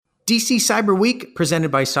DC Cyber Week,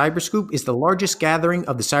 presented by Cyberscoop, is the largest gathering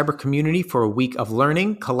of the cyber community for a week of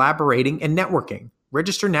learning, collaborating, and networking.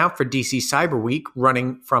 Register now for DC Cyber Week,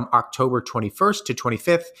 running from October 21st to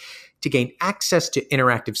 25th, to gain access to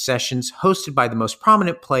interactive sessions hosted by the most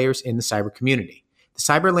prominent players in the cyber community. The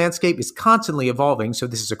cyber landscape is constantly evolving, so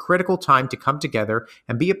this is a critical time to come together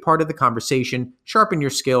and be a part of the conversation, sharpen your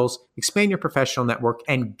skills, expand your professional network,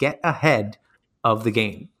 and get ahead of the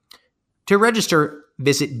game. To register,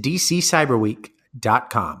 visit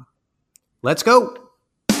dccyberweek.com. Let's go.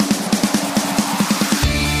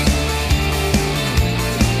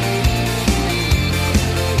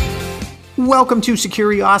 Welcome to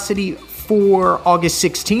Securiosity for August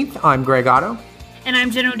 16th. I'm Greg Otto. And I'm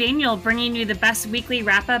Jen O'Daniel, bringing you the best weekly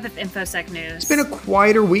wrap-up of InfoSec news. It's been a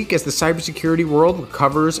quieter week as the cybersecurity world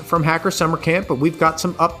recovers from Hacker Summer Camp, but we've got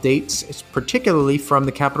some updates, particularly from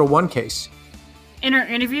the Capital One case. In our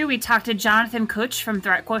interview, we talked to Jonathan Kuch from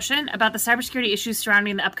Threat Quotient about the cybersecurity issues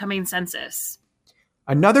surrounding the upcoming census.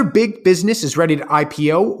 Another big business is ready to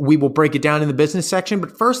IPO. We will break it down in the business section,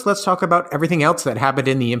 but first, let's talk about everything else that happened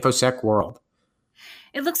in the InfoSec world.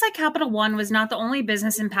 It looks like Capital One was not the only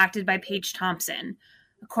business impacted by Paige Thompson.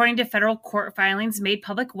 According to federal court filings made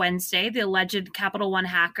public Wednesday, the alleged Capital One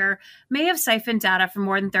hacker may have siphoned data from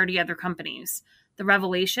more than 30 other companies. The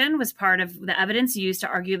revelation was part of the evidence used to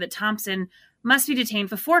argue that Thompson must be detained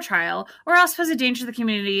before trial or else pose a danger to the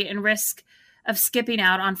community and risk of skipping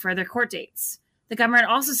out on further court dates. The government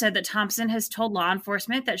also said that Thompson has told law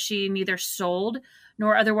enforcement that she neither sold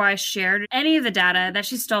nor otherwise shared any of the data that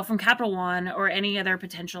she stole from Capital One or any other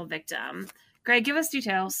potential victim. Greg, give us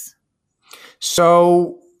details.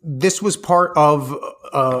 So this was part of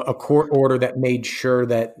a court order that made sure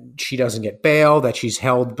that she doesn't get bail, that she's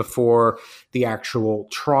held before the actual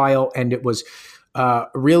trial. And it was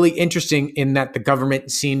really interesting in that the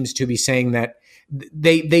government seems to be saying that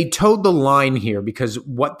they towed the line here, because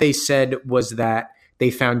what they said was that they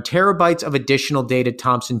found terabytes of additional data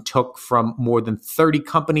Thompson took from more than 30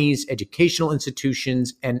 companies, educational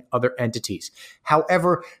institutions, and other entities.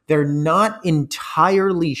 However, they're not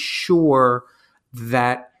entirely sure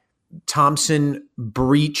that Thompson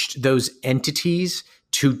breached those entities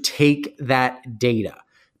to take that data,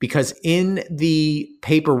 because in the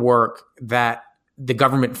paperwork that the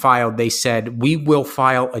government filed, they said, we will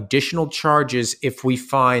file additional charges if we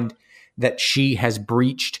find that she has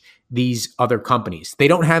breached these other companies. They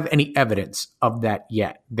don't have any evidence of that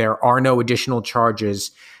yet. There are no additional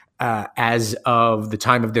charges as of the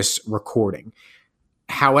time of this recording.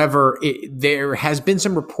 However, there has been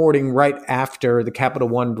some reporting right after the Capital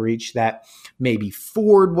One breach that maybe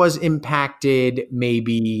Ford was impacted,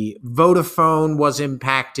 maybe Vodafone was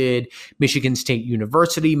impacted, Michigan State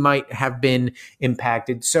University might have been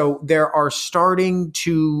impacted. So there are starting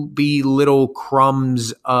to be little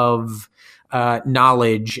crumbs of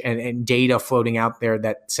knowledge and data floating out there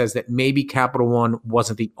that says that maybe Capital One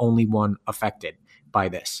wasn't the only one affected by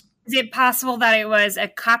this. Is it possible that it was a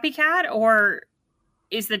copycat, or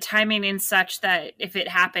is the timing in such that if it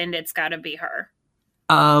happened, it's got to be her?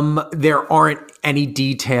 There aren't any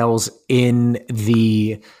details in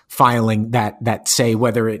the filing that say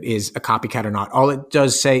whether it is a copycat or not. All it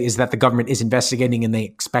does say is that the government is investigating and they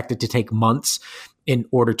expect it to take months in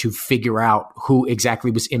order to figure out who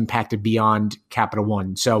exactly was impacted beyond Capital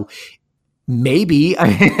One. So maybe,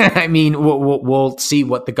 I mean, we'll see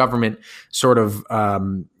what the government sort of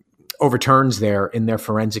overturns there in their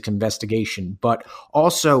forensic investigation. But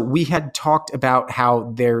also, we had talked about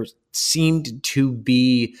how there seemed to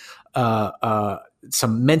be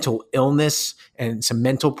some mental illness and some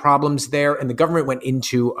mental problems there. And the government went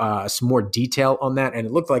into some more detail on that. And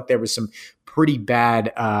it looked like there was some pretty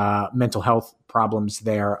bad mental health problems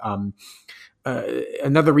there.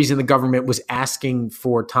 Another reason the government was asking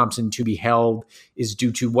for Thompson to be held is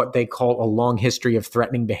due to what they call a long history of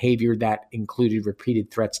threatening behavior that included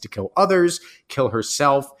repeated threats to kill others, kill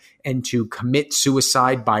herself, and to commit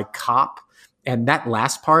suicide by cop. And that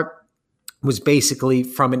last part was basically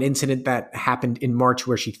from an incident that happened in March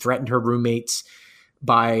where she threatened her roommates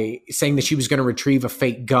by saying that she was going to retrieve a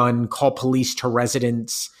fake gun, call police to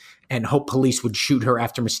residence, and hope police would shoot her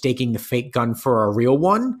after mistaking the fake gun for a real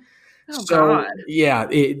one. Oh, so, God. yeah,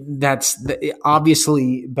 that's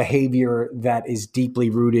obviously behavior that is deeply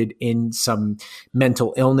rooted in some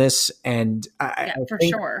mental illness. And I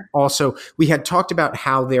think sure. Also, we had talked about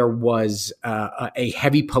how there was a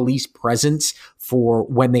heavy police presence for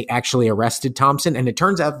when they actually arrested Thompson. And it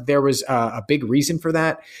turns out there was a big reason for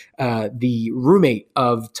that. The roommate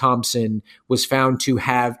of Thompson was found to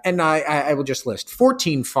have, and I will just list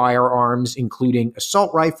 14 firearms, including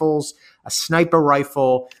assault rifles, a sniper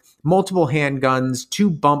rifle, multiple handguns, 2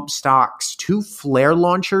 bump stocks, 2 flare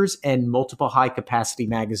launchers, and multiple high-capacity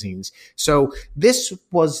magazines. So this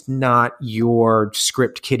was not your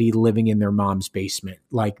script kiddie living in their mom's basement.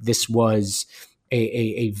 Like, this was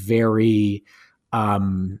a very, I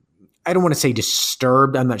don't want to say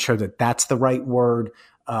disturbed. I'm not sure that that's the right word.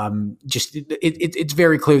 It's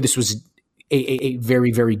very clear this was a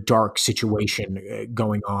very, very dark situation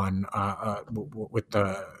going on with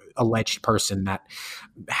the alleged person that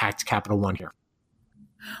hacked Capital One here.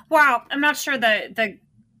 Wow. I'm not sure that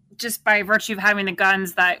just by virtue of having the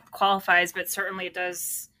guns that qualifies, but certainly it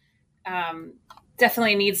does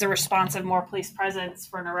definitely needs the response of more police presence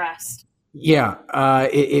for an arrest. Yeah,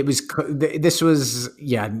 it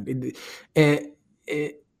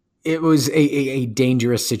was a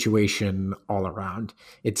dangerous situation all around,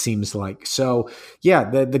 it seems like. So, yeah,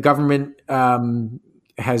 the government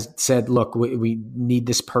has said, look, we need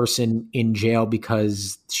this person in jail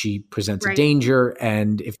because she presents a danger.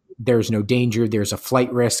 And if there's no danger, there's a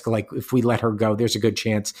flight risk. Like, if we let her go, there's a good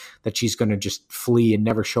chance that she's going to just flee and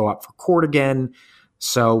never show up for court again.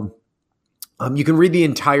 So you can read the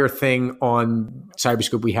entire thing on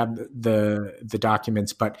Cyberscoop. We have the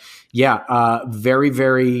documents, but very,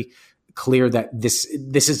 very clear that this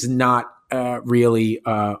is not really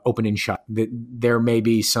open and shut. There may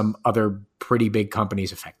be some other pretty big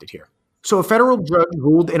companies affected here. So a federal judge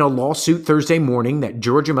ruled in a lawsuit Thursday morning that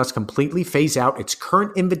Georgia must completely phase out its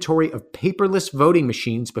current inventory of paperless voting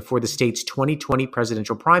machines before the state's 2020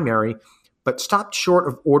 presidential primary, but stopped short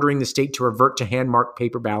of ordering the state to revert to hand-marked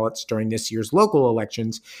paper ballots during this year's local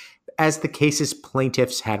elections, as the case's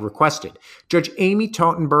plaintiffs had requested. Judge Amy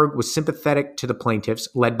Tautenberg was sympathetic to the plaintiffs,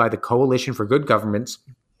 led by the Coalition for Good Governments,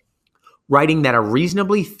 writing that a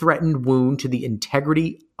reasonably threatened wound to the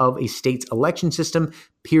integrity of a state's election system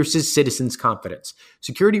pierces citizens' confidence.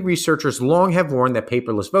 Security researchers long have warned that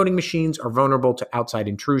paperless voting machines are vulnerable to outside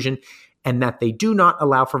intrusion and that they do not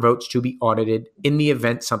allow for votes to be audited in the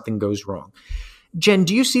event something goes wrong. Jen,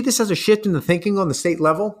 do you see this as a shift in the thinking on the state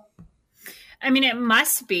level? I mean, it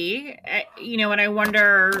must be, and I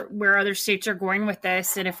wonder where other states are going with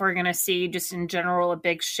this and if we're going to see just in general a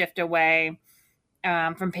big shift away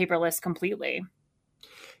from paperless completely.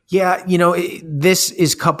 Yeah, this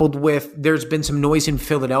is coupled with, there's been some noise in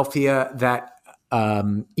Philadelphia that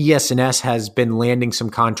ES&S has been landing some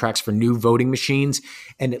contracts for new voting machines,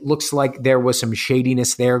 and it looks like there was some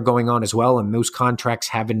shadiness there going on as well, and those contracts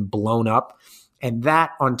have been blown up. And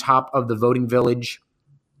that on top of the Voting Village,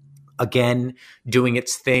 again, doing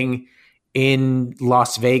its thing in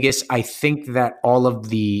Las Vegas, I think that all of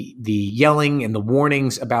the yelling and the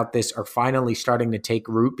warnings about this are finally starting to take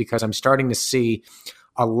root, because I'm starting to see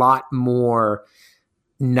a lot more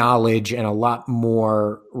knowledge and a lot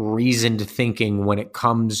more reasoned thinking when it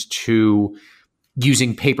comes to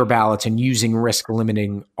using paper ballots and using risk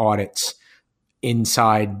limiting audits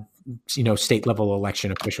inside state level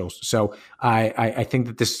election officials. So I think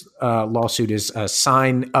that this lawsuit is a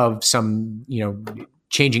sign of some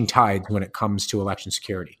changing tides when it comes to election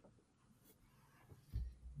security.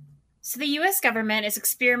 So the U.S. government is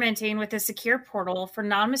experimenting with a secure portal for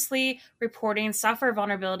anonymously reporting software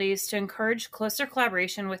vulnerabilities to encourage closer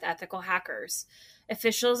collaboration with ethical hackers.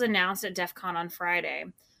 Officials announced at DEF CON on Friday.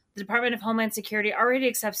 The Department of Homeland Security already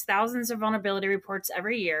accepts thousands of vulnerability reports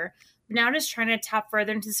every year, but now it is trying to tap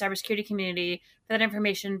further into the cybersecurity community for that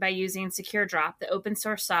information by using SecureDrop, the open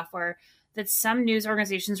source software that some news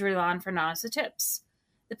organizations rely on for anonymous tips.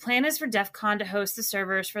 The plan is for DEF CON to host the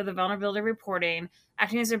servers for the vulnerability reporting,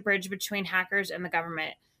 acting as a bridge between hackers and the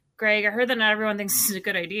government. Greg, I heard that not everyone thinks this is a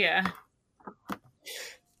good idea.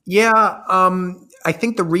 Yeah, I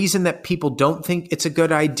think the reason that people don't think it's a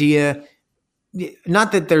good idea,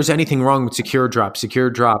 not that there's anything wrong with SecureDrop.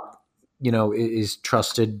 SecureDrop, is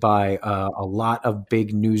trusted by a lot of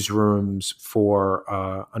big newsrooms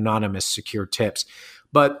for anonymous secure tips.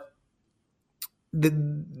 But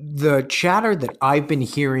the chatter that I've been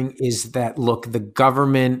hearing is that, look, the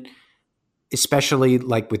government, especially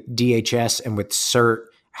like with DHS and with CERT,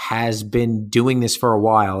 has been doing this for a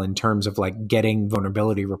while in terms of like getting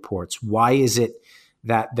vulnerability reports. Why is it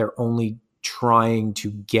that they're only trying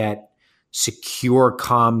to get secure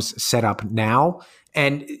comms set up now?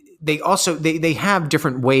 And they also, they have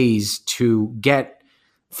different ways to get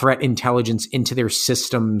threat intelligence into their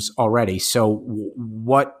systems already. So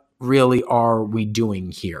what really are we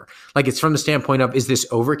doing here? Like, it's from the standpoint of, is this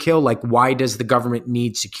overkill? Like, why does the government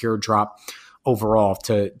need SecureDrop overall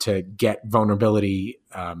to get vulnerability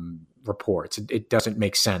reports? It doesn't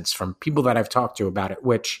make sense from people that I've talked to about it,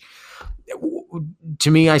 which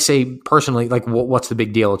to me, I say personally, like, what's the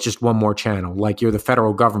big deal? It's just one more channel. Like, you're the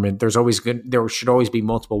federal government. There should always be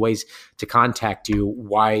multiple ways to contact you.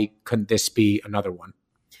 Why couldn't this be another one?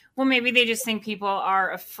 Well, maybe they just think people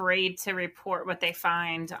are afraid to report what they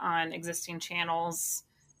find on existing channels,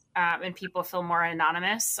 and people feel more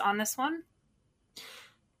anonymous on this one.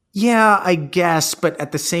 Yeah, I guess. But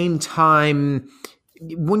at the same time,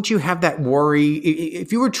 wouldn't you have that worry?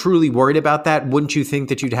 If you were truly worried about that, wouldn't you think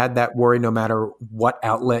that you'd had that worry no matter what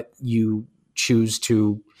outlet you choose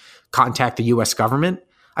to contact the U.S. government?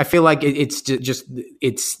 I feel like it's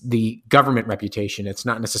the government reputation. It's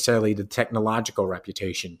not necessarily the technological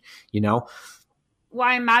reputation, you know? Well,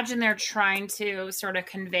 I imagine they're trying to sort of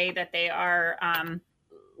convey that they are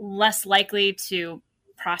less likely to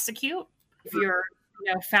prosecute if you're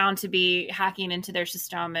found to be hacking into their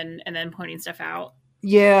system and then pointing stuff out.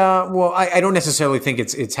 Yeah, well, I don't necessarily think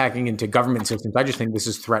it's hacking into government systems. I just think this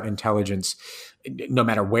is threat intelligence, no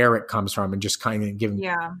matter where it comes from, and just kind of giving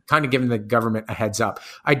the government a heads up.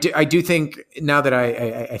 I do think, now that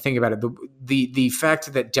I think about it, the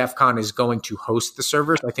fact that DEF CON is going to host the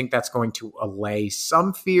servers, I think that's going to allay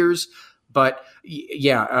some fears. But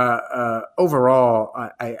yeah, overall,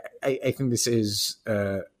 I think this is.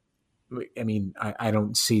 I mean, I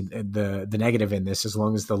don't see the negative in this, as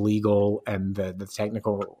long as the legal and the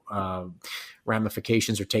technical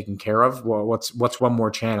ramifications are taken care of. Well, what's one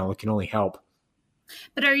more channel? It can only help.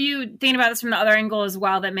 But are you thinking about this from the other angle as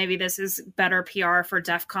well, that maybe this is better PR for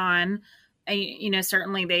DEF CON?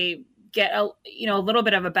 Certainly they get a little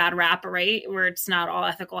bit of a bad rap, right? Where it's not all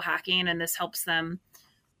ethical hacking, and this helps them.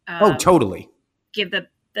 Totally. Give the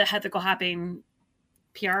ethical hacking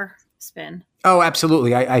PR spin. Oh,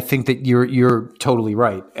 absolutely. I think that you're totally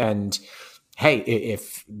right. And hey,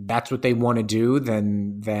 if that's what they want to do,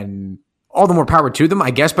 then all the more power to them,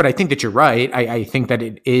 I guess. But I think that you're right. I think that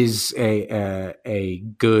it is a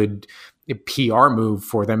good PR move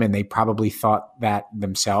for them, and they probably thought that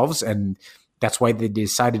themselves, and that's why they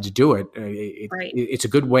decided to do it. Right. It's a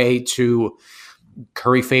good way to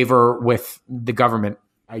curry favor with the government.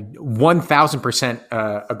 I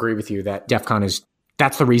 1,000% agree with you that DEF CON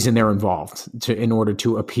that's the reason they're involved, in order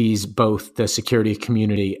to appease both the security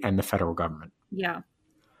community and the federal government. Yeah.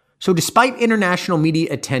 So despite international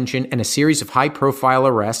media attention and a series of high-profile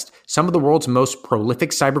arrests, some of the world's most prolific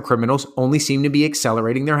cybercriminals only seem to be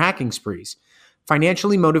accelerating their hacking sprees.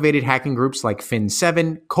 Financially motivated hacking groups like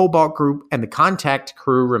Fin7, Cobalt Group, and the Contact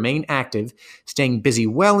Crew remain active, staying busy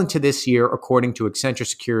well into this year, according to Accenture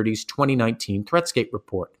Security's 2019 Threatscape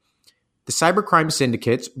report. The cybercrime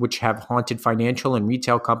syndicates, which have haunted financial and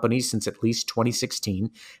retail companies since at least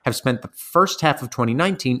 2016, have spent the first half of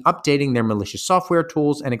 2019 updating their malicious software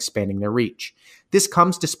tools and expanding their reach. This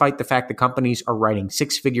comes despite the fact that companies are writing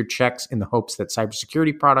six-figure checks in the hopes that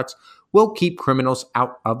cybersecurity products will keep criminals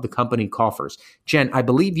out of the company coffers. Jen, I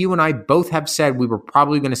believe you and I both have said we were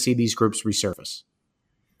probably going to see these groups resurface.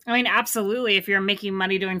 I mean, absolutely. If you're making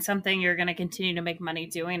money doing something, you're going to continue to make money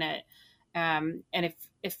doing it. And if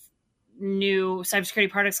new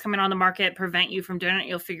cybersecurity products coming on the market prevent you from doing it,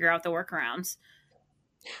 you'll figure out the workarounds.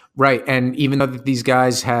 Right. And even though these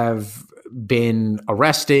guys have been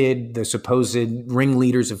arrested, the supposed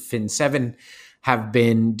ringleaders of Fin7 have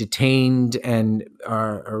been detained and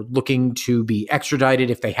are looking to be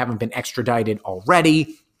extradited if they haven't been extradited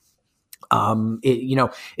already.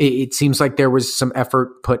 It seems like there was some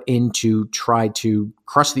effort put in to try to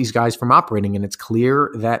crush these guys from operating, and it's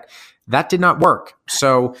clear that did not work.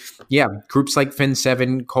 So, yeah, groups like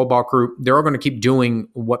Fin7, Cobalt Group, they're all going to keep doing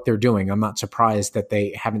what they're doing. I'm not surprised that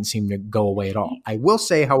they haven't seemed to go away at all. I will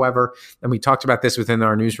say, however, and we talked about this within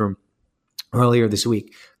our newsroom earlier this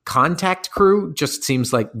week, Contact Crew just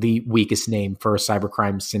seems like the weakest name for a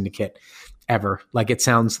cybercrime syndicate ever. Like, it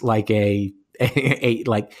sounds like a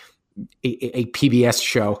PBS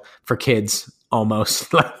show for kids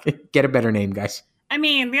almost. Like, get a better name, guys. I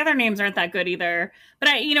mean, the other names aren't that good either. But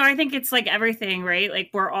I think it's like everything, right? Like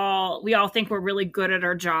we all think we're really good at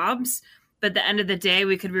our jobs, but at the end of the day,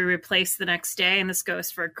 we could be replaced the next day, and this goes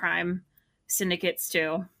for crime syndicates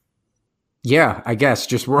too. Yeah, I guess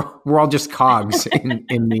just we're all just cogs in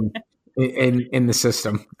the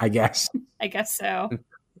system, I guess. I guess so.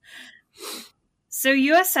 So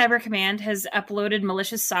U.S. Cyber Command has uploaded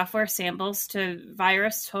malicious software samples to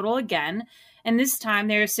VirusTotal again, and this time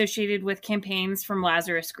they're associated with campaigns from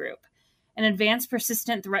Lazarus Group, an advanced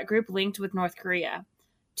persistent threat group linked with North Korea,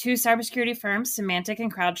 two cybersecurity firms, Symantec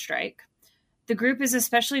and CrowdStrike. The group is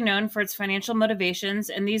especially known for its financial motivations,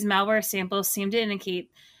 and these malware samples seem to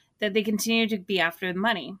indicate that they continue to be after the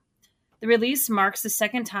money. The release marks the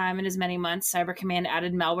second time in as many months Cyber Command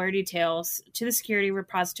added malware details to the security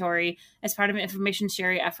repository as part of an information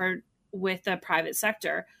sharing effort with the private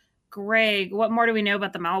sector. Greg, what more do we know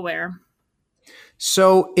about the malware?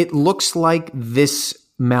 So it looks like this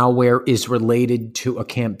malware is related to a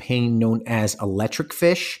campaign known as Electric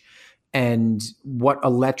Fish. And what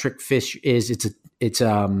Electric Fish is, it's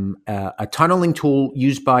a tunneling tool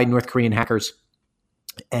used by North Korean hackers,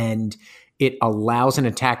 and it allows an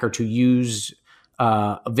attacker to use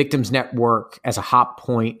a victim's network as a hop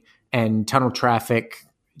point and tunnel traffic,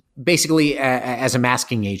 basically as a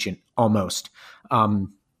masking agent almost.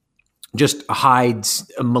 Just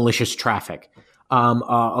hides malicious traffic.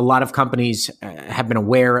 A lot of companies have been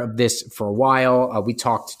aware of this for a while. We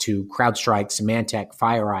talked to CrowdStrike, Symantec,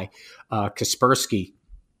 FireEye, Kaspersky,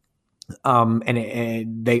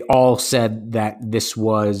 and they all said that this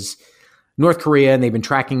was North Korea, and they've been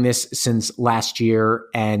tracking this since last year.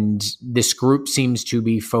 And this group seems to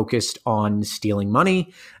be focused on stealing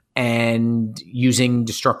money and using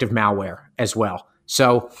destructive malware as well.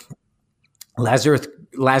 So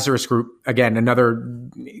Lazarus Group, again, another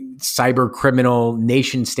cyber criminal,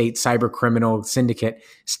 nation state cyber criminal syndicate,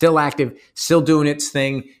 still active, still doing its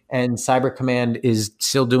thing. And Cyber Command is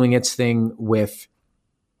still doing its thing with,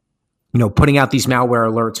 putting out these malware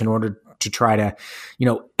alerts in order to try to,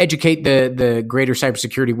 educate the greater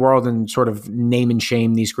cybersecurity world and sort of name and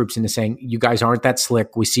shame these groups into saying, you guys aren't that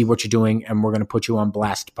slick. We see what you're doing, and we're going to put you on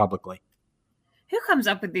blast publicly. Who comes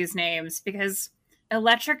up with these names? Because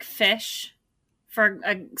Electric Fish, for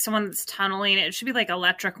someone that's tunneling, it should be like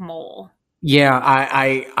Electric Mole. Yeah,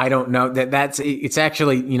 I don't know. It's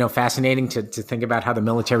actually, fascinating to think about how the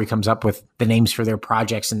military comes up with the names for their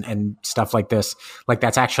projects and stuff like this. Like,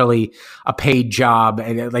 that's actually a paid job.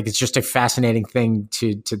 And like, it's just a fascinating thing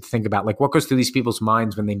to think about, like what goes through these people's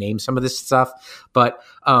minds when they name some of this stuff. But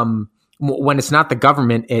when it's not the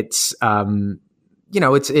government, it's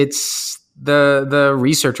it's the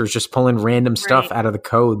researchers just pulling random stuff out of the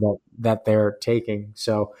code that they're taking.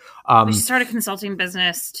 So we should start a consulting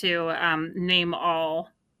business to name all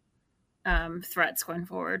threats going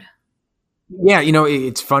forward. Yeah,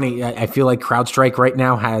 it's funny. I feel like CrowdStrike right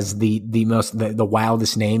now has the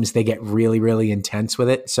wildest names. They get really, really intense with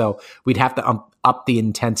it. So we'd have to up the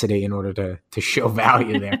intensity in order to show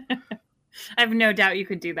value there. I have no doubt you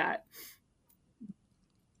could do that.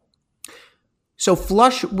 So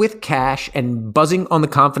flush with cash and buzzing on the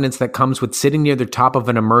confidence that comes with sitting near the top of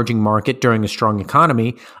an emerging market during a strong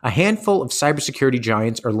economy, a handful of cybersecurity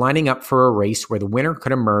giants are lining up for a race where the winner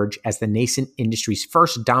could emerge as the nascent industry's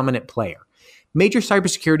first dominant player. Major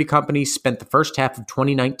cybersecurity companies spent the first half of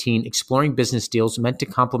 2019 exploring business deals meant to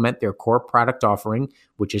complement their core product offering,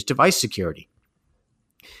 which is device security.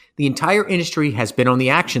 The entire industry has been on the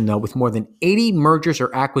action, though, with more than 80 mergers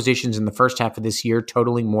or acquisitions in the first half of this year,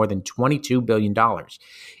 totaling more than $22 billion.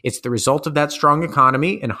 It's the result of that strong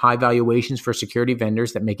economy and high valuations for security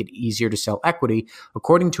vendors that make it easier to sell equity,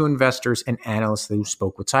 according to investors and analysts who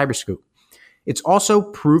spoke with Cyberscoop. It's also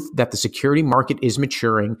proof that the security market is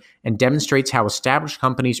maturing and demonstrates how established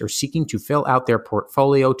companies are seeking to fill out their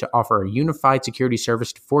portfolio to offer a unified security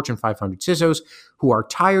service to Fortune 500 CISOs who are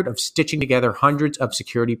tired of stitching together hundreds of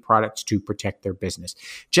security products to protect their business.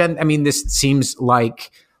 Jen, this seems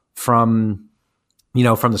like from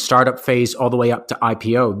the startup phase all the way up to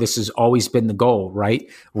IPO, this has always been the goal, right?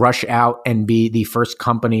 Rush out and be the first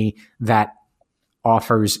company that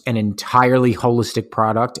offers an entirely holistic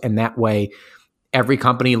product. And that way, every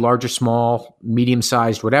company, large or small,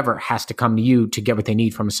 medium-sized, whatever, has to come to you to get what they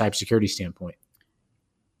need from a cybersecurity standpoint.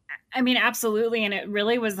 Absolutely. And it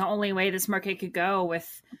really was the only way this market could go,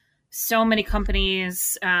 with so many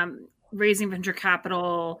companies raising venture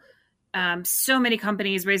capital, so many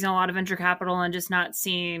companies raising a lot of venture capital and just not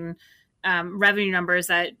seeing revenue numbers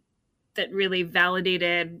that really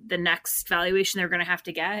validated the next valuation they're going to have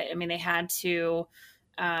to get. They had to,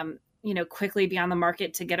 quickly be on the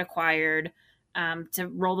market to get acquired, to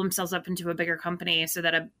roll themselves up into a bigger company so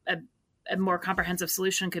that a more comprehensive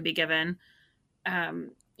solution could be given.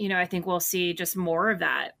 I think we'll see just more of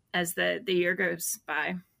that as the year goes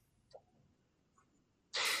by.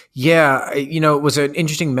 Yeah, it was an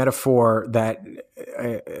interesting metaphor that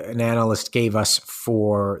an analyst gave us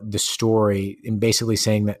for the story, in basically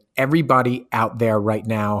saying that everybody out there right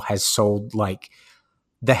now has sold like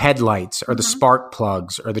the headlights or the spark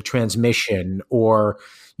plugs or the transmission or,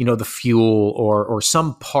 the fuel or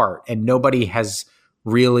some part. And nobody has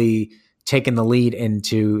really taken the lead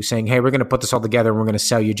into saying, hey, we're going to put this all together and we're going to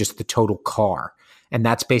sell you just the total car. And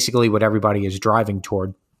that's basically what everybody is driving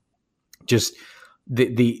toward. Just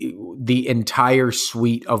the entire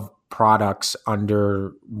suite of products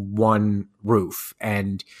under one roof.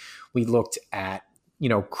 And we looked at,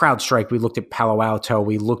 CrowdStrike, we looked at Palo Alto,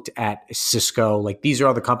 we looked at Cisco. Like, these are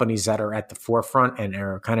all the companies that are at the forefront and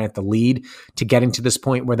are kind of at the lead to getting to this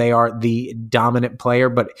point where they are the dominant player.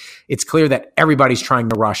 But it's clear that everybody's trying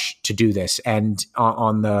to rush to do this. And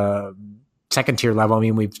on the second tier level,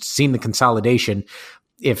 we've seen the consolidation.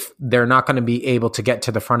 If they're not going to be able to get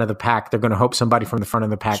to the front of the pack, they're going to hope somebody from the front of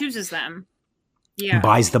the pack chooses them. Yeah.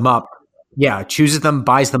 Buys them up. Yeah. Chooses them,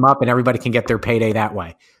 buys them up, and everybody can get their payday that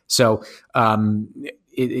way. So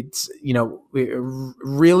it's,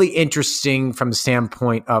 really interesting from the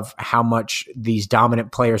standpoint of how much these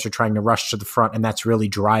dominant players are trying to rush to the front. And that's really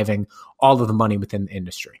driving all of the money within the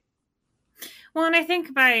industry. Well, and I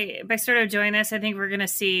think by sort of doing this, I think we're going to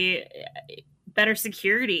see better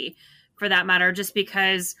security for that matter, just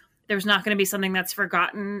because there's not going to be something that's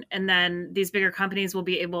forgotten. And then these bigger companies will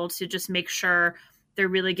be able to just make sure they're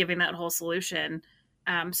really giving that whole solution.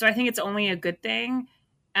 So I think it's only a good thing.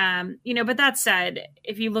 But that said,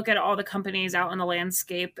 if you look at all the companies out on the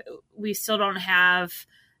landscape, we still don't have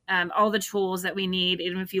all the tools that we need,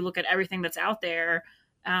 even if you look at everything that's out there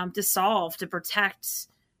to protect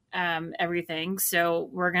everything. So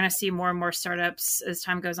we're going to see more and more startups as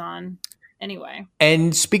time goes on. Anyway.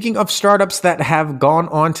 And speaking of startups that have gone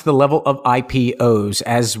on to the level of IPOs,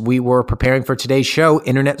 as we were preparing for today's show,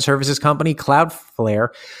 internet services company Cloudflare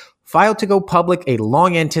filed to go public, a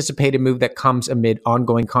long-anticipated move that comes amid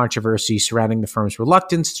ongoing controversy surrounding the firm's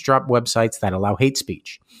reluctance to drop websites that allow hate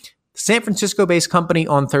speech. The San Francisco-based company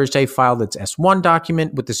on Thursday filed its S-1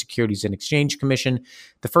 document with the Securities and Exchange Commission,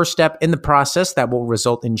 the first step in the process that will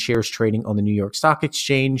result in shares trading on the New York Stock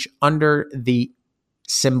Exchange under the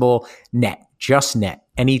symbol NET, just NET,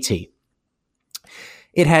 N-E-T.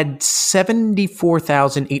 It had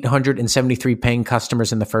 74,873 paying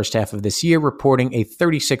customers in the first half of this year, reporting a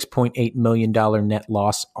 $36.8 million net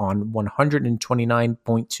loss on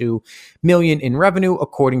 $129.2 million in revenue,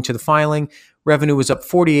 according to the filing. Revenue was up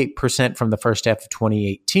 48% from the first half of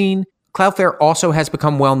 2018. Cloudflare also has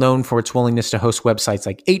become well known for its willingness to host websites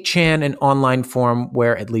like 8chan, an online forum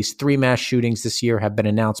where at least 3 mass shootings this year have been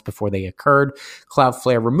announced before they occurred.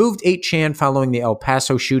 Cloudflare removed 8chan following the El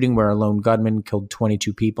Paso shooting where a lone gunman killed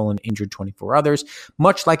 22 people and injured 24 others,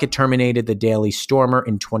 much like it terminated the Daily Stormer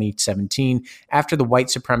in 2017 after the white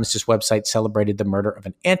supremacist website celebrated the murder of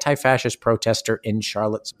an anti-fascist protester in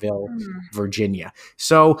Charlottesville, Virginia.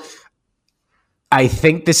 So I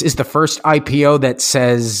think this is the first IPO that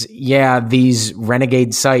says, yeah, these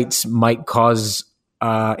renegade sites might cause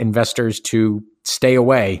investors to stay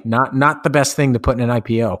away. Not the best thing to put in an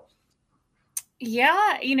IPO.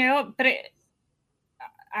 Yeah, but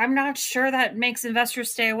I'm not sure that makes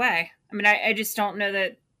investors stay away. I just don't know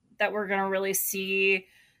that we're going to really see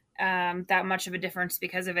that much of a difference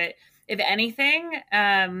because of it. If anything,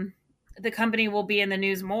 the company will be in the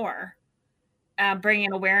news more.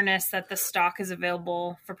 Bringing awareness that the stock is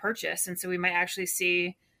available for purchase. And so we might actually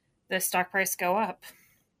see the stock price go up.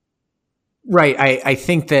 Right. I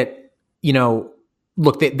think that,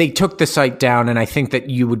 look, they took the site down, and I think that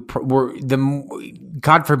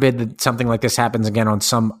God forbid that something like this happens again on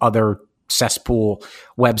some other cesspool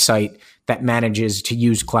website that manages to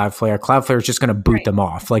use Cloudflare. Cloudflare is just going to boot them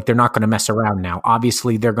off. Like, they're not going to mess around now.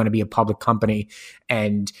 Obviously, they're going to be a public company.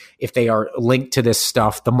 And if they are linked to this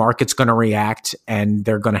stuff, the market's going to react, and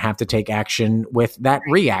they're going to have to take action with that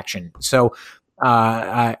reaction. So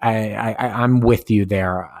I'm with you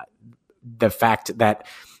there. The fact that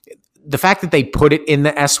they put it in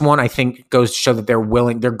the S1, I think, goes to show that they're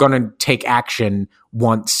going to take action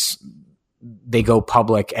once they go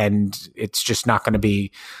public, and it's just not going to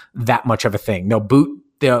be that much of a thing. They'll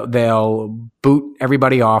boot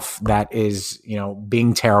everybody off that is,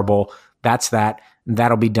 being terrible.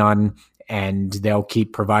 That'll be done. And they'll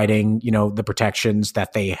keep providing, the protections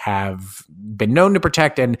that they have been known to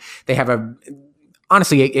protect. And they have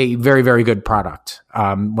honestly a very, very good product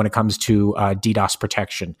when it comes to DDoS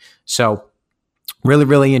protection. So really,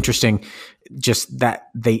 really interesting just that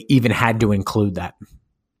they even had to include that.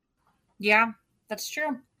 Yeah, that's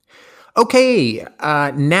true. Okay,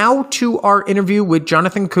 now to our interview with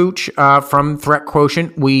Jonathan Cooch from Threat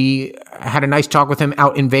Quotient. We had a nice talk with him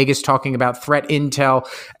out in Vegas talking about threat intel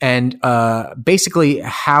and basically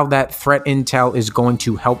how that threat intel is going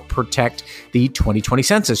to help protect the 2020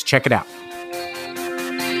 census. Check it out.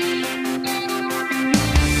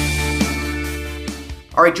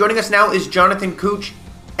 All right, joining us now is Jonathan Cooch,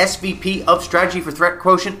 SVP of Strategy for Threat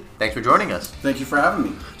Quotient. Thanks for joining us. Thank you for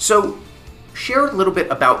having me. So, share a little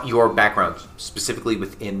bit about your background, specifically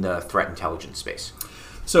within the threat intelligence space.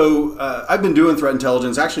 So I've been doing threat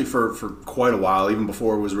intelligence actually for quite a while, even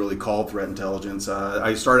before it was really called threat intelligence.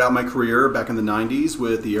 I started out my career back in the 90s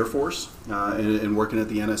with the Air Force and working at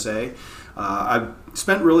the NSA. I've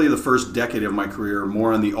spent really the first decade of my career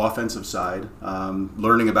more on the offensive side,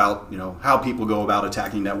 learning about how people go about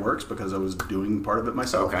attacking networks because I was doing part of it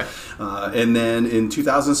myself. Okay. And then in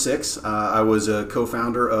 2006, I was a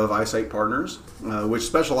co-founder of Eyesight Partners, which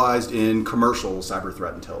specialized in commercial cyber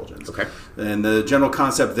threat intelligence. Okay. And the general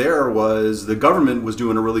concept there was the government was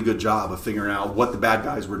doing a really good job of figuring out what the bad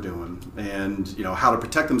guys were doing and how to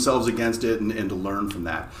protect themselves against it and to learn from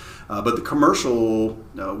that. But the commercial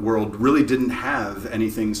world really didn't have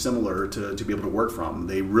anything similar to be able to work from.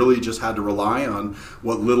 They really just had to rely on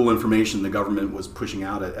what little information the government was pushing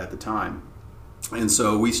out at the time. And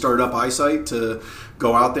so we started up Eyesight to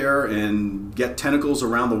go out there and get tentacles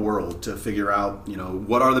around the world to figure out,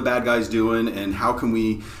 what are the bad guys doing and how can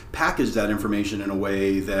we package that information in a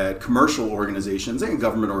way that commercial organizations and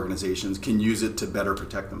government organizations can use it to better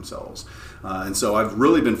protect themselves. And so I've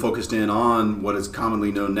really been focused in on what is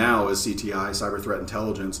commonly known now as CTI, Cyber Threat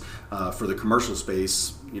Intelligence, for the commercial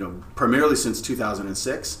space, primarily since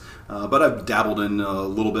 2006. But I've dabbled in a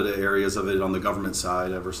little bit of areas of it on the government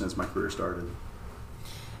side ever since my career started.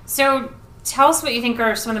 So tell us what you think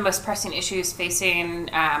are some of the most pressing issues facing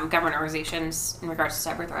government organizations in regards to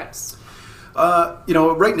cyber threats.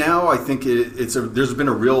 Right now, I think there's been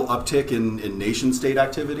a real uptick in nation-state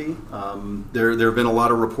activity. There have been a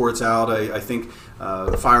lot of reports out. I think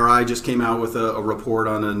FireEye just came out with a report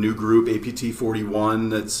on a new group, APT41,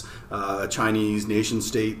 that's a Chinese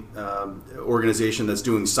nation-state organization that's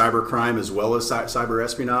doing cybercrime as well as cyber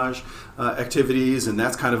espionage activities, and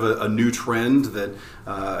that's kind of a new trend that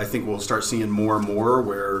I think we'll start seeing more and more,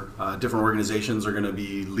 where different organizations are going to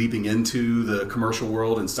be leaping into the commercial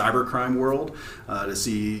world and cybercrime world to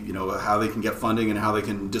see how they can get funding and how they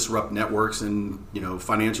can disrupt networks and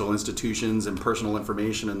financial institutions and personal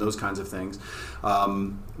information and those kinds of things.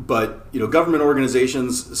 But government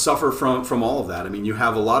organizations suffer from all of that. I mean, you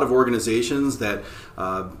have a lot of organizations that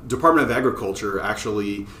Department of Agriculture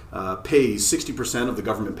actually pays 60% of the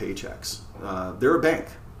government paychecks. They're a bank.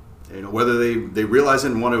 Whether they realize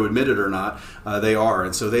it and want to admit it or not, they are,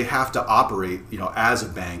 and so they have to operate, as a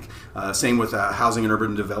bank. Same with housing and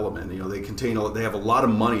urban development. They have a lot of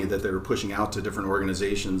money that they're pushing out to different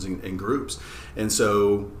organizations and groups, and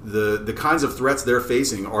so the kinds of threats they're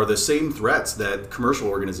facing are the same threats that commercial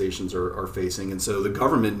organizations are facing, and so the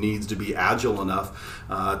government needs to be agile enough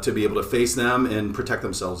to be able to face them and protect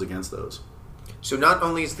themselves against those. So not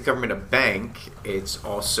only is the government a bank, it's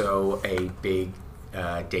also a big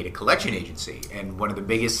data collection agency, and one of the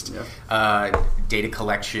biggest data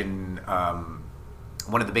collection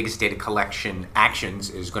actions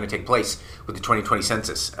is going to take place with the 2020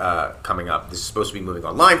 census coming up. This is supposed to be moving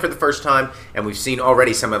online for the first time, and we've seen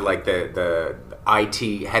already some of the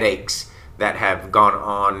IT headaches that have gone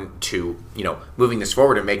on to moving this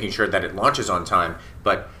forward and making sure that it launches on time.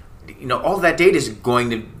 But all that data is going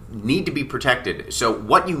to need to be protected. So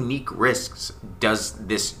what unique risks does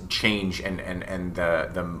this change and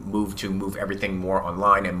the move everything more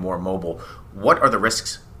online and more mobile? What are the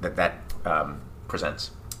risks that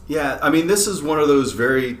presents? Yeah, I mean, this is one of those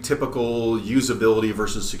very typical usability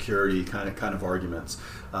versus security kind of arguments,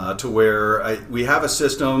 to where we have a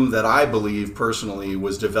system that I believe personally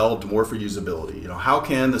was developed more for usability. How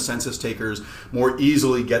can the census takers more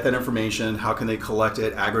easily get that information? How can they collect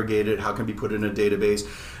it, aggregate it? How can it be put in a database?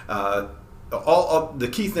 The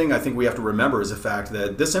key thing I think we have to remember is the fact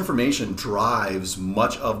that this information drives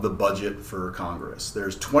much of the budget for Congress.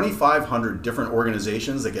 There's 2,500 different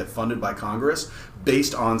organizations that get funded by Congress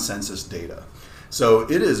based on census data. So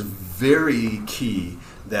it is very key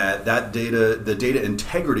that the data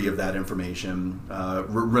integrity of that information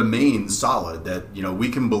remains solid, that we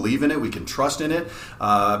can believe in it, we can trust in it,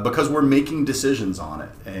 because we're making decisions on it,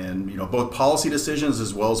 and both policy decisions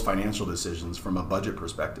as well as financial decisions from a budget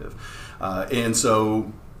perspective. And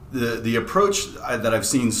so the approach that I've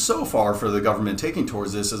seen so far for the government taking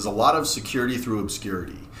towards this is a lot of security through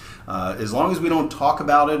obscurity. As long as we don't talk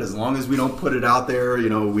about it, as long as we don't put it out there,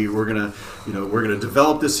 we're gonna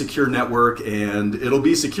develop this secure network, and it'll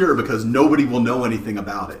be secure because nobody will know anything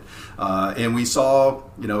about it. And we saw,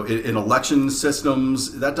 in election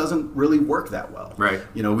systems, that doesn't really work that well. Right.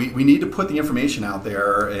 We need to put the information out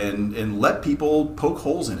there and let people poke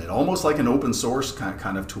holes in it, almost like an open source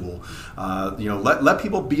kind of tool. Let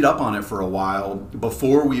people beat up on it for a while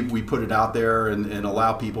before we put it out there and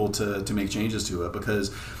allow people to make changes to it,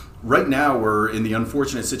 because right now we're in the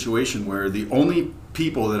unfortunate situation where the only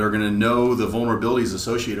people that are going to know the vulnerabilities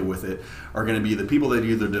associated with it are going to be the people that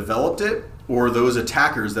either developed it or those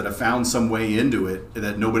attackers that have found some way into it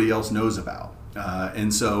that nobody else knows about.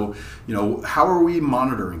 And so, how are we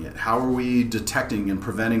monitoring it? How are we detecting and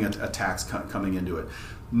preventing attacks coming into it?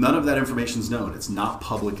 None of that information is known. It's not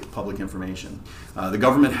public information. The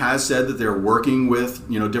government has said that they're working with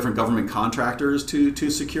different government contractors to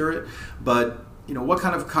secure it, but what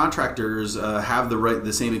kind of contractors have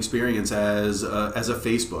the same experience as a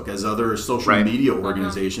Facebook, as other social media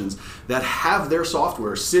organizations that have their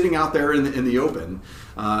software sitting out there in the open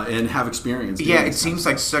and have experience? Yeah, it seems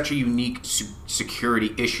like such a unique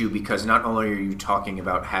security issue because not only are you talking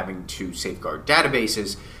about having to safeguard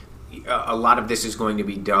databases, a lot of this is going to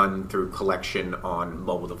be done through collection on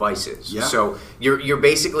mobile devices. Yeah. So you're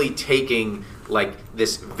basically taking like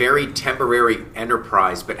this very temporary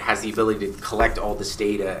enterprise, but has the ability to collect all this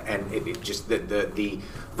data, and it just the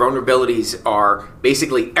vulnerabilities are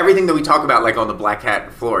basically everything that we talk about, like on the Black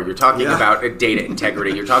Hat floor. You're talking about data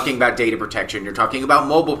integrity. You're talking about data protection. You're talking about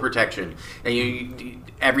mobile protection, and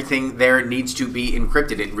everything there needs to be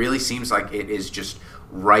encrypted. It really seems like it is just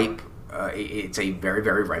ripe. It's a very,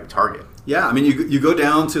 very ripe target. Yeah, I mean, you go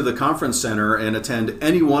down to the conference center and attend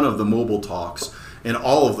any one of the mobile talks, and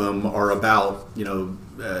all of them are about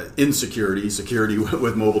insecurity, security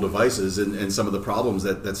with mobile devices, and some of the problems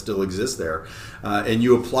that still exist there. And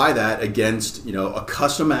you apply that against a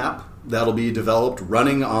custom app that'll be developed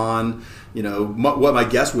running on. What my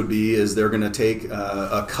guess would be is they're going to take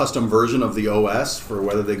a custom version of the OS for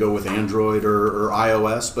whether they go with Android or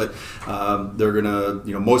iOS, but they're going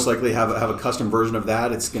to most likely have a custom version of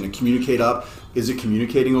that. It's going to communicate up. Is it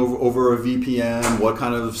communicating over a VPN? What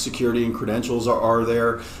kind of security and credentials are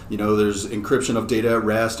there? There's encryption of data at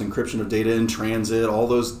rest, encryption of data in transit, all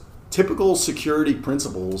those typical security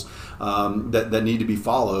principles that need to be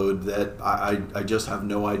followed that I just have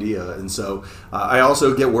no idea. And so I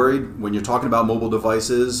also get worried when you're talking about mobile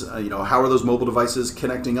devices, how are those mobile devices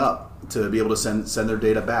connecting up to be able to send their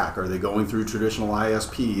data back? Are they going through traditional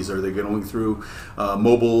ISPs? Are they going through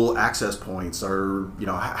mobile access points? Or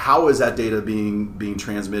how is that data being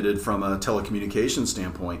transmitted from a telecommunications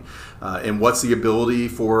standpoint? And what's the ability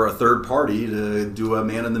for a third party to do a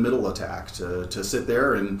man-in-the-middle attack, to sit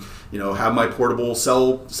there and have my portable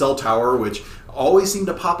cell tower, which always seem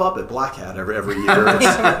to pop up at Black Hat every year.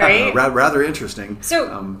 It's right? Rather interesting.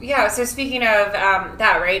 So so speaking of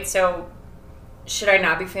that, right? So should I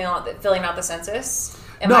not be filling out the census?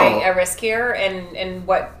 Am I at risk here? And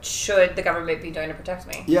what should the government be doing to protect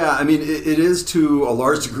me? Yeah, I mean, it is to a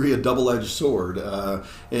large degree a double-edged sword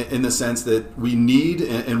in the sense that we need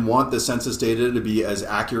and want the census data to be as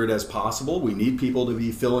accurate as possible. We need people to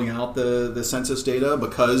be filling out the census data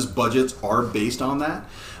because budgets are based on that.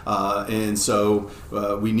 And so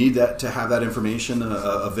we need that to have that information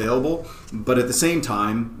available. But at the same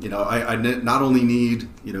time, I not only need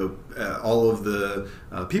all of the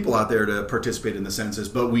people out there to participate in the census,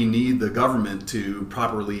 but we need the government to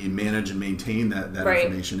properly manage and maintain that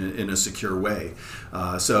information in a secure way.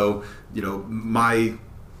 So my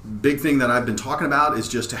big thing that I've been talking about is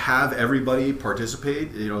just to have everybody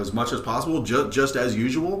participate, as much as possible, just as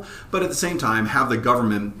usual. But at the same time, have the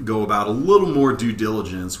government go about a little more due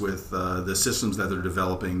diligence with the systems that they're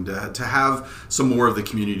developing to have some more of the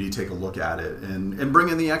community take a look at it and bring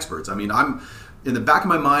in the experts. I mean, in the back of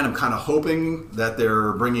my mind, I'm kind of hoping that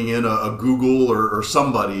they're bringing in a Google or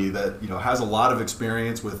somebody that has a lot of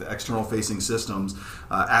experience with external-facing systems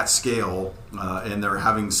at scale, and they're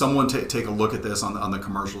having someone take a look at this on the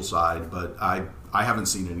commercial side. But I haven't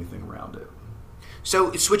seen anything around it.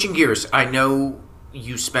 So switching gears, I know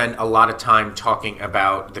you spend a lot of time talking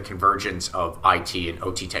about the convergence of IT and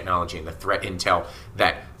OT technology and the threat intel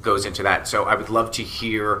that goes into that. So I would love to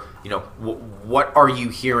hear, what are you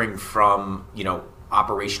hearing from,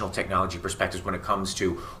 operational technology perspectives when it comes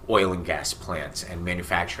to oil and gas plants and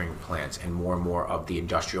manufacturing plants and more of the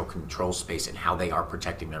industrial control space and how they are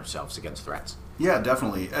protecting themselves against threats? Yeah,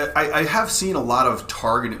 definitely. I have seen a lot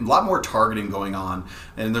more targeting going on,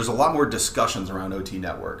 and there's a lot more discussions around OT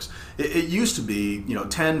networks. It used to be,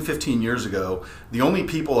 10, 15 years ago, the only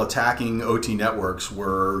people attacking OT networks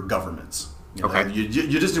were governments. You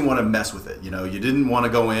just didn't want to mess with it. You didn't want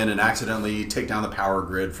to go in and accidentally take down the power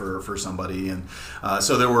grid for somebody. And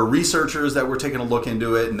so there were researchers that were taking a look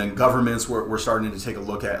into it, and then governments were starting to take a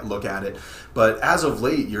look at it. But as of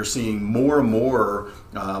late, you're seeing more and more,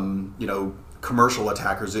 commercial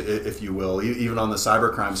attackers, if you will, even on the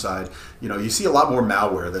cybercrime side. You see a lot more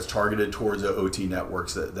malware that's targeted towards the OT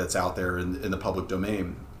networks that's out there in the public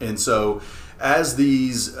domain. And so as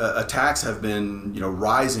these attacks have been,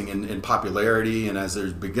 rising in popularity, and as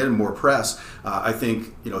there's been getting more press, I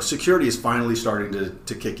think, security is finally starting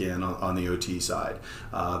to kick in on the OT side.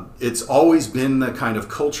 It's always been the kind of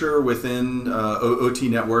culture within OT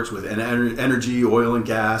networks, with energy, oil and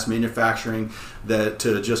gas, manufacturing, that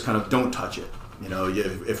to just kind of don't touch it.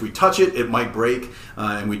 If we touch it, it might break,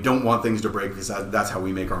 and we don't want things to break because that's how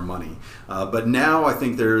we make our money. But now I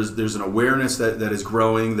think there's an awareness that is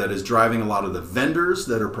growing, that is driving a lot of the vendors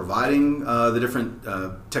that are providing the different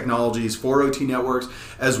technologies for OT networks,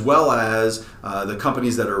 as well as the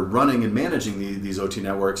companies that are running and managing these OT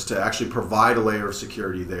networks, to actually provide a layer of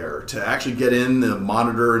security there, to actually get in the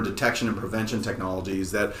monitor and detection and prevention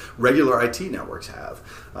technologies that regular IT networks have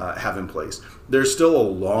in place. There's still a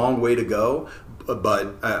long way to go,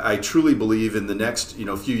 but I truly believe in the next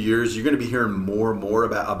few years you're going to be hearing more and more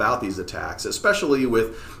about these attacks, especially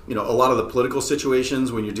with a lot of the political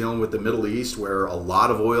situations when you're dealing with the Middle East, where a lot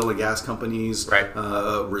of oil and gas companies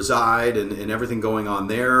reside, and everything going on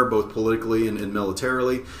there, both politically and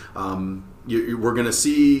militarily. We're going to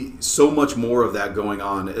see so much more of that going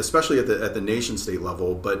on, especially at the nation state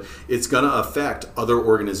level. But it's going to affect other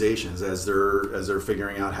organizations as they're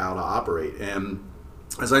figuring out how to operate. And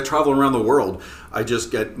as I travel around the world, I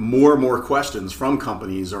just get more and more questions from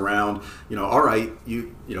companies around, all right,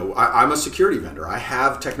 I'm a security vendor. I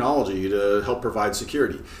have technology to help provide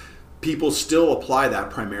security. People still apply that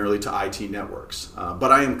primarily to IT networks.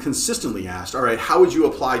 But I am consistently asked, all right, how would you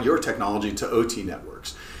apply your technology to OT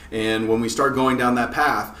networks? And when we start going down that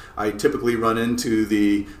path, I typically run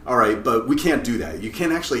into all right, but we can't do that. You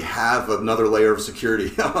can't actually have another layer of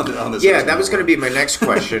security on this. Yeah, that was going to be my next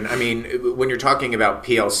question. I mean, when you're talking about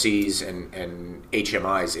PLCs and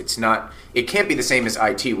HMIs, it can't be the same as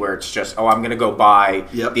IT, where it's just, I'm going to go buy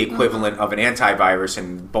the equivalent of an antivirus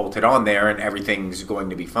and bolt it on there and everything's going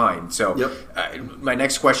to be fine. So my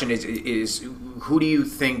next question is who do you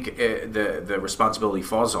think the responsibility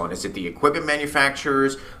falls on? Is it the equipment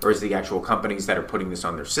manufacturers, or is it the actual companies that are putting this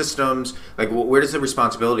on their systems? Like, where does the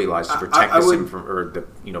responsibility lie to protect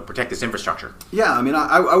protect this infrastructure? Yeah, I mean,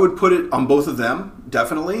 I would put it on both of them,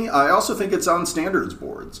 definitely. I also think it's on standards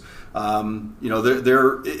boards.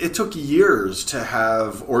 It took years to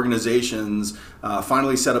have organizations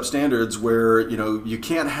finally set up standards where you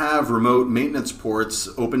can't have remote maintenance ports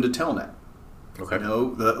open to Telnet. Okay.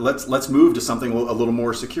 Let's move to something a little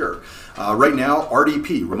more secure. Right now,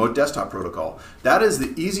 RDP, Remote Desktop Protocol, that is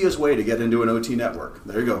the easiest way to get into an OT network.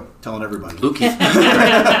 There you go, telling everybody. Lukey.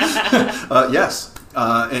 Yes.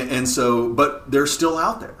 And so, but they're still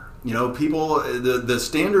out there. People, the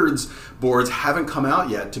standards boards haven't come out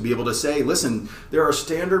yet to be able to say, listen, there are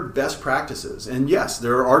standard best practices. And yes,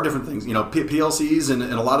 there are different things, PLCs and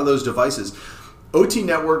a lot of those devices. OT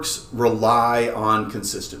networks rely on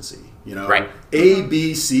consistency. Right. A,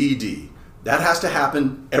 B, C, D. That has to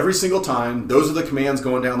happen every single time. Those are the commands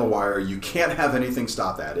going down the wire. You can't have anything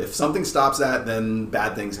stop that. If something stops that, then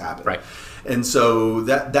bad things happen. Right. And so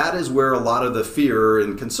that is where a lot of the fear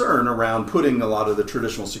and concern around putting a lot of the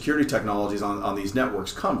traditional security technologies on these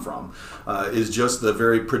networks come from, is just the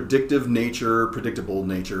very predictable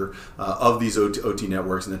nature of these OT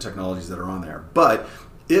networks and the technologies that are on there. But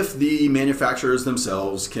if the manufacturers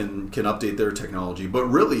themselves can update their technology, but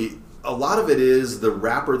really a lot of it is the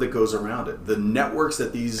wrapper that goes around it, the networks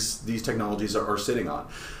that these technologies are sitting on.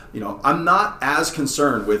 I'm not as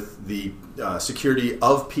concerned with the security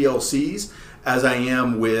of PLCs as I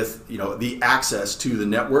am with the access to the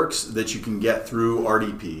networks that you can get through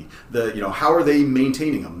RDP. How are they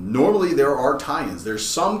maintaining them? Normally there are tie-ins. There's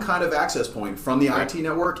some kind of access point from the IT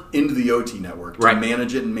network into the OT network to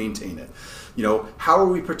manage it and maintain it. How are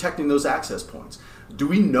we protecting those access points? Do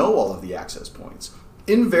we know all of the access points?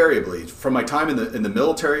 Invariably, from my time in the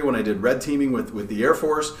military, when I did red teaming with the Air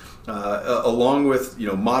Force, along with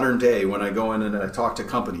modern day when I go in and I talk to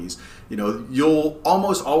companies, you'll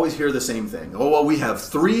almost always hear the same thing. Oh, well, we have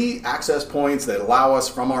 3 access points that allow us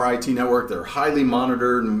from our IT network. They're highly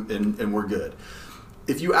monitored and we're good.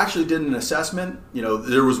 If you actually did an assessment,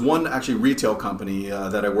 there was one actually retail company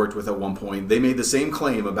that I worked with at one point. They made the same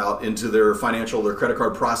claim into their credit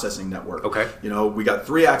card processing network. Okay. We got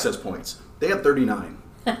 3 access points. They had 39.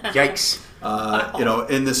 Yikes.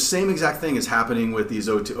 And the same exact thing is happening with these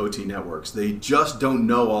OT networks. They just don't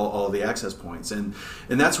know all the access points. And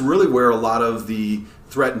that's really where a lot of the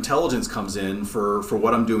threat intelligence comes in for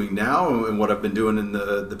what I'm doing now and what I've been doing in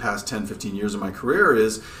the past 10, 15 years of my career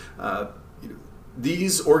is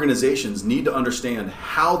these organizations need to understand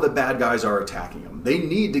how the bad guys are attacking them. They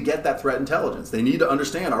need to get that threat intelligence. They need to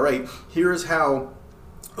understand, all right, here's how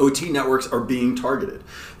OT networks are being targeted.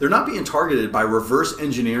 They're not being targeted by reverse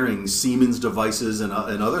engineering Siemens devices and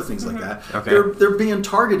other things like that. Okay. They're being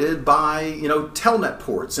targeted by Telnet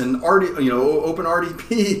ports and Open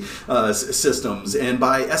RDP systems, and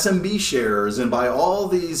by SMB shares, and by all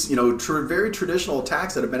these very traditional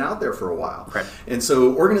attacks that have been out there for a while. Right. And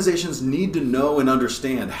so organizations need to know and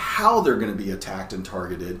understand how they're going to be attacked and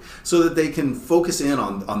targeted, so that they can focus in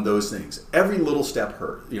on those things. Every little step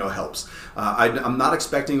helps. I'm not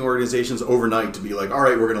expecting organizations overnight to be like, all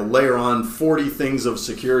right, we're going to layer on 40 things of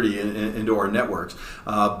security into our networks.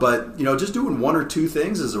 But just doing one or two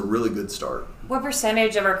things is a really good start. What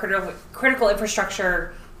percentage of our critical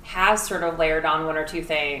infrastructure has sort of layered on one or two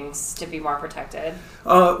things to be more protected?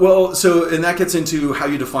 And that gets into how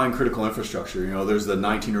you define critical infrastructure. There's the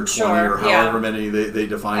 19 or 20 or however many they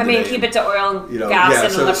define. I mean, keep it to oil,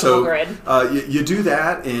 gas, and electrical grid. You do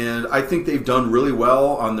that, and I think they've done really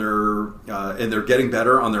well on and they're getting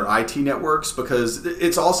better on their IT networks, because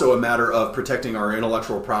it's also a matter of protecting our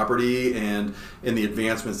intellectual property and the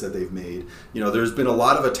advancements that they've made. There's been a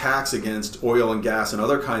lot of attacks against oil and gas and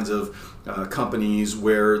other kinds of companies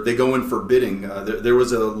where they go in for bidding. There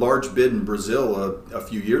was a large bid in Brazil a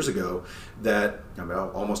few years ago,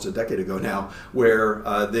 almost a decade ago now, where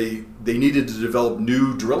they needed to develop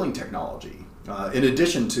new drilling technology in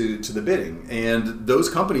addition to the bidding. And those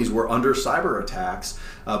companies were under cyber attacks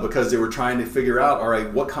because they were trying to figure out, all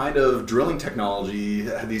right, what kind of drilling technology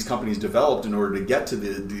had these companies developed in order to get to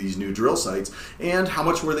these new drill sites, and how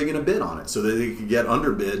much were they going to bid on it so that they could get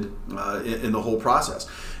underbid in the whole process.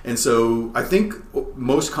 And so I think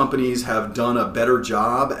most companies have done a better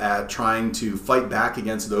job at trying to fight back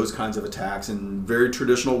against those kinds of attacks in very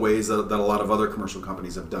traditional ways that a lot of other commercial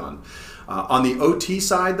companies have done. On the OT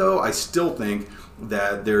side, though, I still think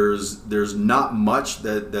that there's not much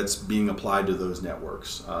that's being applied to those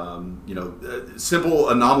networks. Simple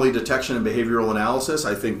anomaly detection and behavioral analysis,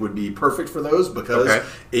 I think, would be perfect for those, because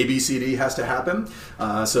ABCD has to happen.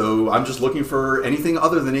 So I'm just looking for anything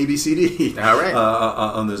other than ABCD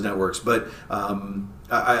on those networks. But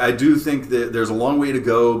I do think that there's a long way to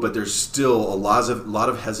go, but there's still a lot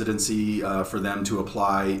of hesitancy for them to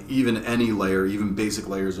apply even any layer, even basic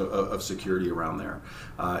layers of security around there.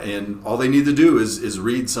 And all they need to do is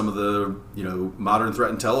read some of the modern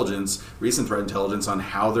threat intelligence, recent threat intelligence on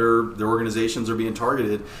how their organizations are being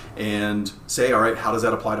targeted, and say, all right, how does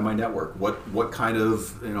that apply to my network? What kind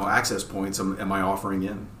of access points am I offering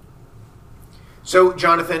in? So,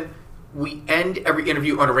 Jonathan, we end every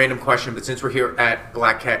interview on a random question, but since we're here at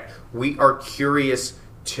Black Cat, we are curious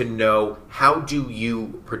to know, how do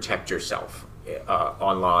you protect yourself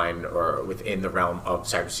online or within the realm of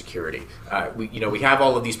cybersecurity? We have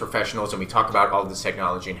all of these professionals, and we talk about all of this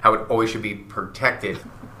technology and how it always should be protected.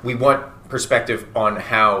 We want perspective on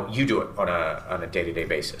how you do it on a day-to-day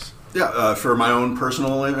basis. Yeah, for my own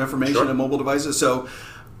personal information and mobile devices. So,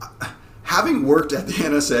 having worked at the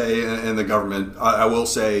NSA and the government, I will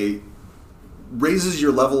say, raises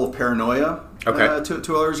your level of paranoia to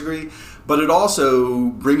a large degree, but it also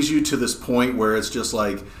brings you to this point where it's just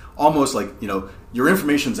almost like your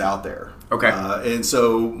information's out there. And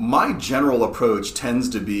so my general approach tends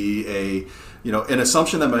to be an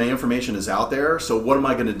assumption that my information is out there. So what am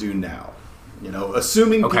I going to do now?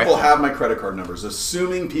 Assuming people have my credit card numbers,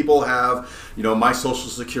 assuming people have, my social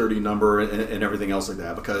security number and everything else like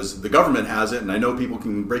that, because the government has it, and I know people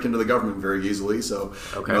can break into the government very easily. So,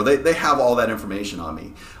 they have all that information on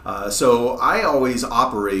me. So I always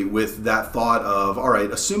operate with that thought of, all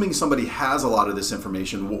right, assuming somebody has a lot of this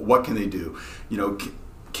information, what can they do?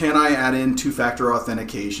 Can I add in two-factor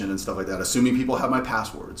authentication and stuff like that, assuming people have my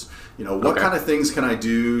passwords? What kind of things can I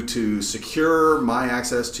do to secure my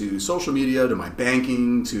access to social media, to my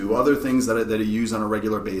banking, to other things that I use on a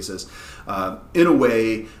regular basis, in a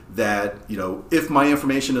way that, if my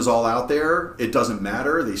information is all out there, it doesn't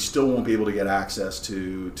matter. They still won't be able to get access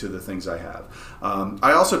to the things I have.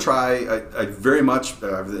 I also try, I very much,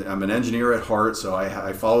 I'm an engineer at heart, so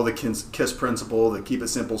I follow the KISS principle, the keep it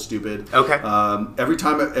simple, stupid. Every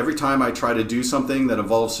time I try to do something that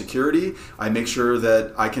involves security, I make sure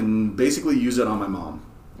that I can basically use it on my mom.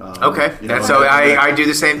 I do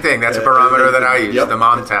the same thing. That's a barometer that I use, the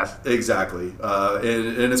mom test. Exactly.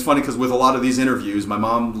 And it's funny because with a lot of these interviews, my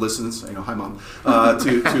mom listens, hi mom,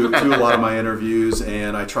 to a lot of my interviews,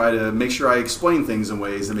 and I try to make sure I explain things in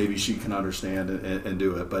ways that maybe she can understand and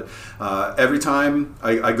do it. But every time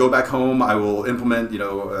I go back home, I will implement,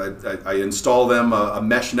 I install them a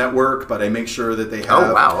mesh network, but I make sure that they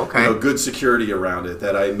have good security around it,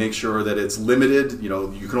 that I make sure that it's limited,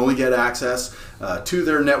 you can only get access to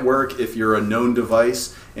their network if you're a known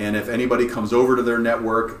device. And if anybody comes over to their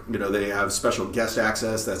network, they have special guest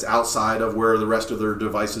access that's outside of where the rest of their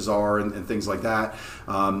devices are and things like that.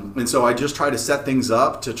 And so I just try to set things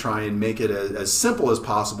up to try and make it as simple as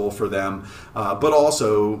possible for them. But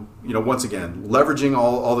also, once again, leveraging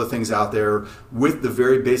all the things out there with the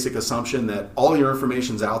very basic assumption that all your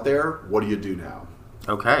information's out there. What do you do now?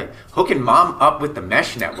 Okay. Hooking mom up with the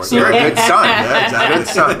mesh network. You're a good son. Yeah, exactly. Good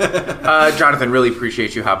son. Jonathan, really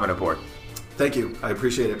appreciate you hopping aboard. Thank you. I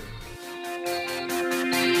appreciate it.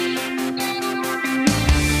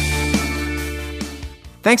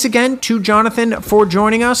 Thanks again to Jonathan for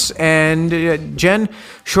joining us. And Jen,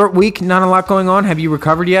 short week, not a lot going on. Have you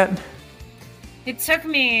recovered yet? It took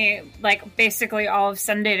me basically all of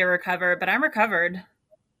Sunday to recover, but I'm recovered.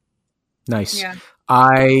 Nice. Yeah.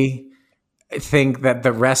 I think that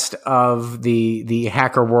the rest of the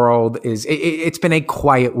hacker world it's been a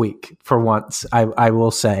quiet week for once. I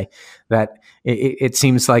will say that it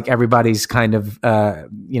seems like everybody's kind of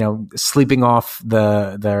sleeping off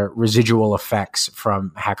the residual effects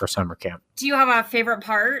from Hacker Summer Camp. Do you have a favorite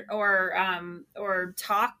part or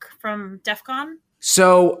talk from DEF CON?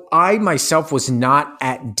 So I myself was not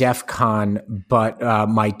at DEF CON, but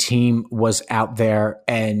my team was out there,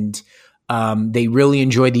 and they really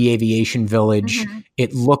enjoyed the Aviation Village. Mm-hmm.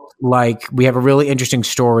 It looked like we have a really interesting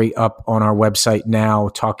story up on our website now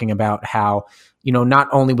talking about how, not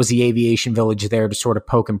only was the Aviation Village there to sort of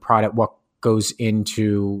poke and prod at what goes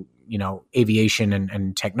into, aviation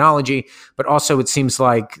and technology, but also it seems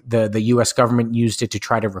like the U.S. government used it to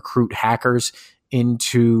try to recruit hackers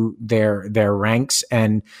into their ranks.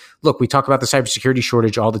 And look, we talk about the cybersecurity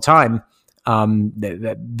shortage all the time.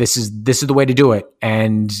 This is the way to do it,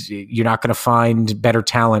 and you're not going to find better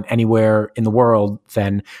talent anywhere in the world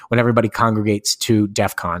than when everybody congregates to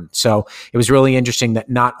DEF CON. So it was really interesting that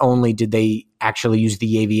not only did they actually use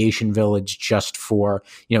the Aviation Village just for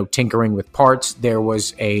tinkering with parts, there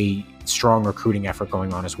was a strong recruiting effort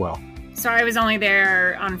going on as well. So I was only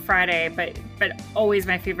there on Friday, but always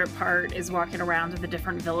my favorite part is walking around to the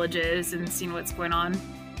different villages and seeing what's going on.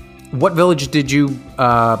 What village did you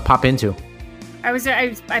pop into?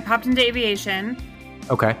 I popped into Aviation.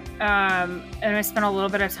 Okay. And I spent a little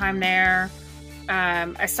bit of time there.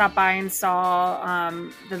 I stopped by and saw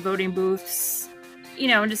the voting booths,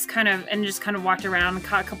 and just kind of walked around,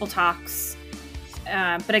 caught a couple talks.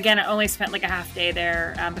 But again, I only spent like a half day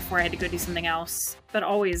there before I had to go do something else. But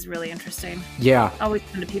always really interesting. Yeah. Always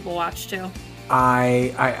fun to people watch too.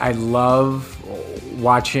 I love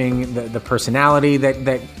watching the personality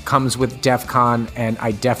that comes with DEF CON, and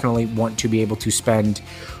I definitely want to be able to spend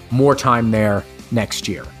more time there next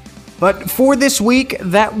year. But for this week,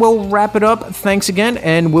 that will wrap it up. Thanks again,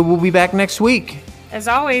 and we will be back next week. As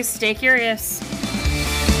always, stay curious.